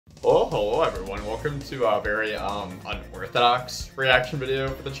hello everyone. Welcome to a very unorthodox reaction video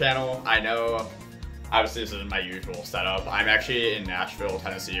for the channel. I know, obviously this isn't my usual setup. I'm actually in Nashville,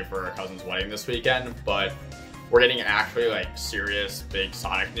 Tennessee for a cousin's wedding this weekend, but we're getting actually like serious big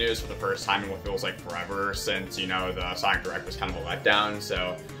Sonic news for the first time in what feels like forever since, you know, the Sonic Direct was kind of a letdown,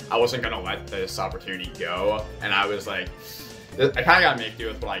 so I wasn't gonna let this opportunity go, and I was like, I kind of got to make do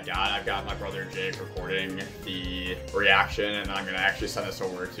with what I got. I've got my brother Jake recording the reaction, and then I'm going to actually send this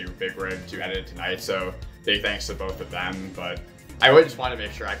over to BigRig to edit it tonight, so big thanks to both of them. But I really just wanted to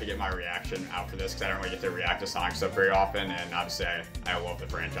make sure I could get my reaction out for this, because I don't really get to react to Sonic stuff very often, and obviously I love the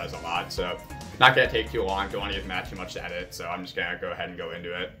franchise a lot, so not going to take too long. Don't want to give Matt too much to edit, so I'm just going to go ahead and go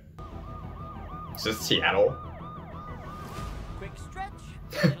into it. Is this Seattle? Quick stretch,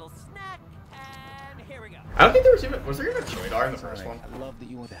 little snack, and here we go. I don't think there was there even a chili dog in the first one? I love that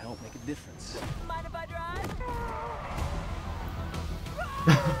you want to help make a difference. Mind if I drive?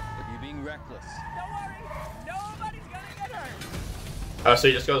 But you're being reckless. Don't worry, nobody's gonna get hurt. Oh, so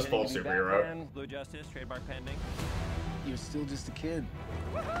he just goes full superhero. Batman, Blue Justice, trademark pending. you're still just a kid.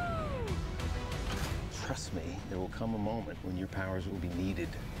 Trust me, there will come a moment when your powers will be needed.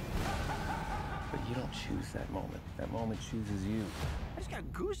 But you don't choose that moment. That moment chooses you. I just got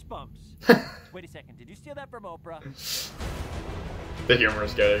goosebumps. Wait a second, did you steal that from Oprah? The humor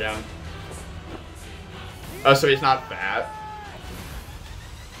is good again. Oh, so he's not fat.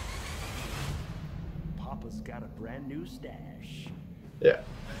 Papa's got a brand new stash. Yeah.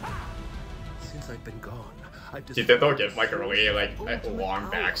 Since I've been gone, I've Do you think they'll give like a really like a long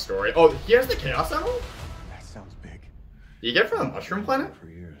backstory? Oh, he has the Chaos Emerald? That sounds big. You get it from the Mushroom Planet? For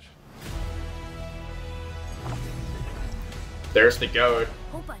years. There's the goat.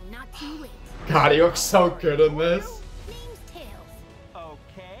 Hope I'm not too late. God, he looks so good in this. Name's Tails.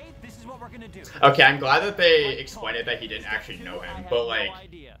 Okay, this is what we're gonna do. Okay, I'm glad that they explained it that he didn't actually know him, but like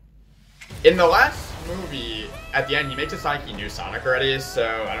in the last movie, at the end, he makes it sound like he knew Sonic already, so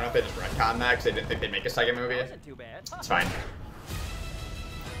I don't know if they just retconned that because they didn't think they'd make a second movie. Wasn't too bad. It's fine.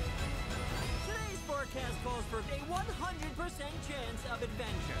 Today's forecast calls for a 100% chance of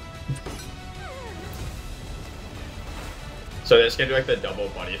adventure. So they're just gonna do like the double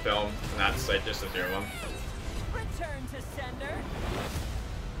buddy film, and that's like just the two of them. Return to sender.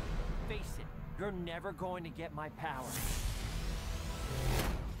 Face it, you're never going to get my power.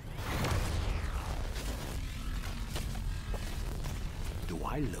 Do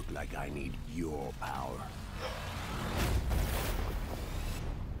I look like I need your power?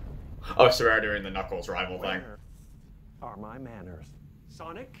 Oh, so we're doing the Knuckles rival thing. Where are my manners?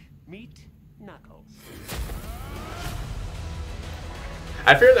 Sonic, meet Knuckles.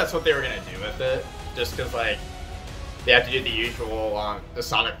 I figured that's what they were gonna do with it, just because like they have to do the usual the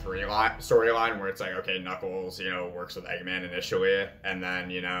Sonic 3 storyline where it's like, okay, Knuckles, you know, works with Eggman initially, and then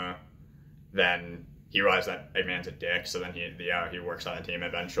you know, then he realizes that Eggman's a dick, so then he works on the team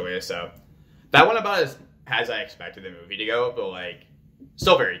eventually. So that went about as I expected the movie to go, but like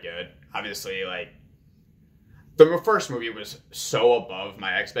still very good. Obviously, like the first movie was so above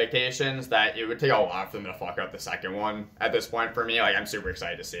my expectations that it would take a lot for them to fuck up the second one at this point for me. Like, I'm super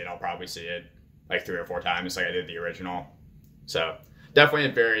excited to see it. I'll probably see it like 3 or 4 times like I did the original. So definitely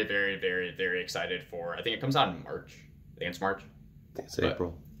very, very, very, very excited for, I think it comes out in March. I think it's March. It's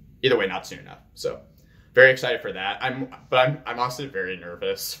April. Either way, not soon enough. So very excited for that. I'm honestly very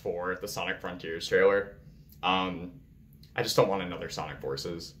nervous for the Sonic Frontiers trailer. I just don't want another Sonic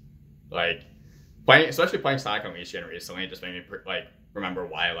Forces. Like, especially playing Sonic Unleashed again recently just made me like remember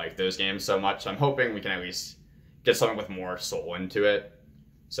why I like those games so much. So I'm hoping we can at least get something with more soul into it.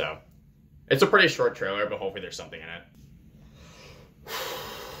 So it's a pretty short trailer, but hopefully there's something in it.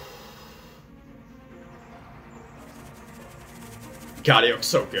 God, he looks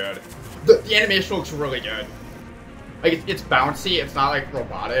so good. The animation looks really good. Like it's bouncy. It's not like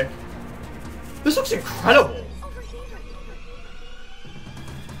robotic. This looks incredible.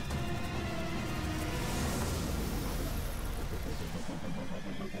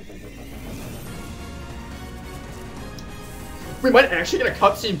 We might actually get a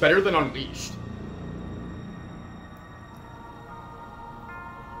cutscene better than Unleashed.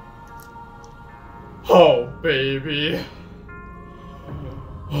 Oh, baby.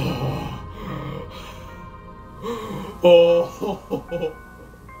 Oh.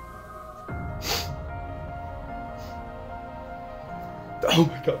 Oh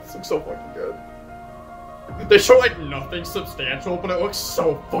my god, this looks so fucking good. They show like nothing substantial, but it looks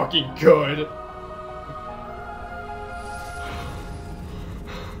so fucking good.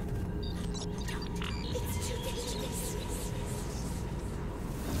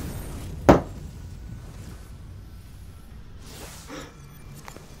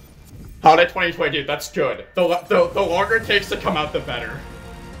 Holiday 2020, dude, that's good. The longer it takes to come out, the better.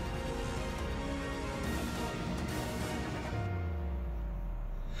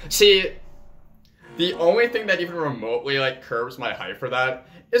 See, the only thing that even remotely, like, curbs my hype for that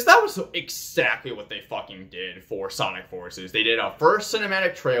is that was exactly what they fucking did for Sonic Forces. They did a first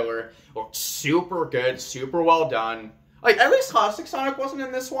cinematic trailer, looked super good, super well done. Like, at least Classic Sonic wasn't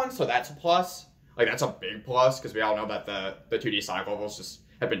in this one, so that's a plus. Like, that's a big plus, because we all know that the 2D Sonic levels just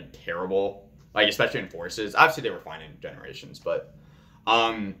have been terrible. Like, especially in Forces. Obviously, they were fine in Generations, but...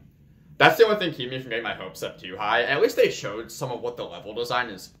 that's the only thing keeping me from getting my hopes up too high. At least they showed some of what the level design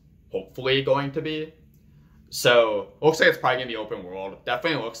is hopefully going to be. So, looks like it's probably going to be open world.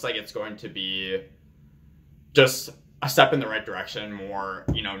 Definitely looks like it's going to be just a step in the right direction. More,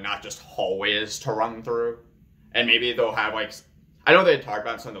 you know, not just hallways to run through. And maybe they'll have, like... I know they talked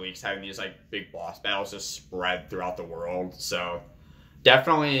about some of the leaks having these, like, big boss battles just spread throughout the world. So,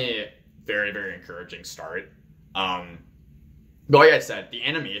 definitely very, very encouraging start. But like I said, the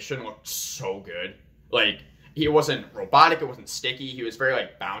animation looked so good. Like, he wasn't robotic, it wasn't sticky. He was very,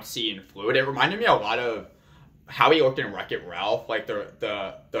 like, bouncy and fluid. It reminded me a lot of how he looked in Wreck-It Ralph, like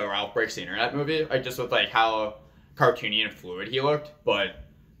the Ralph Breaks the Internet movie. Like, just with, like, how cartoony and fluid he looked. But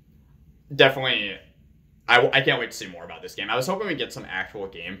definitely, I can't wait to see more about this game. I was hoping we'd get some actual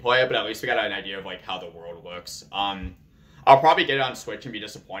gameplay, but at least we got an idea of, like, how the world looks. I'll probably get it on Switch and be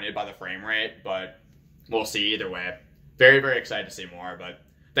disappointed by the frame rate, but we'll see either way. Very, very excited to see more, but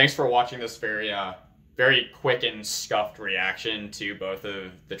thanks for watching this very, very quick and scuffed reaction to both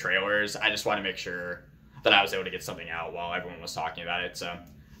of the trailers. I just want to make sure that I was able to get something out while everyone was talking about it. So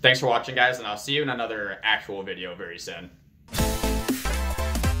thanks for watching, guys, and I'll see you in another actual video very soon.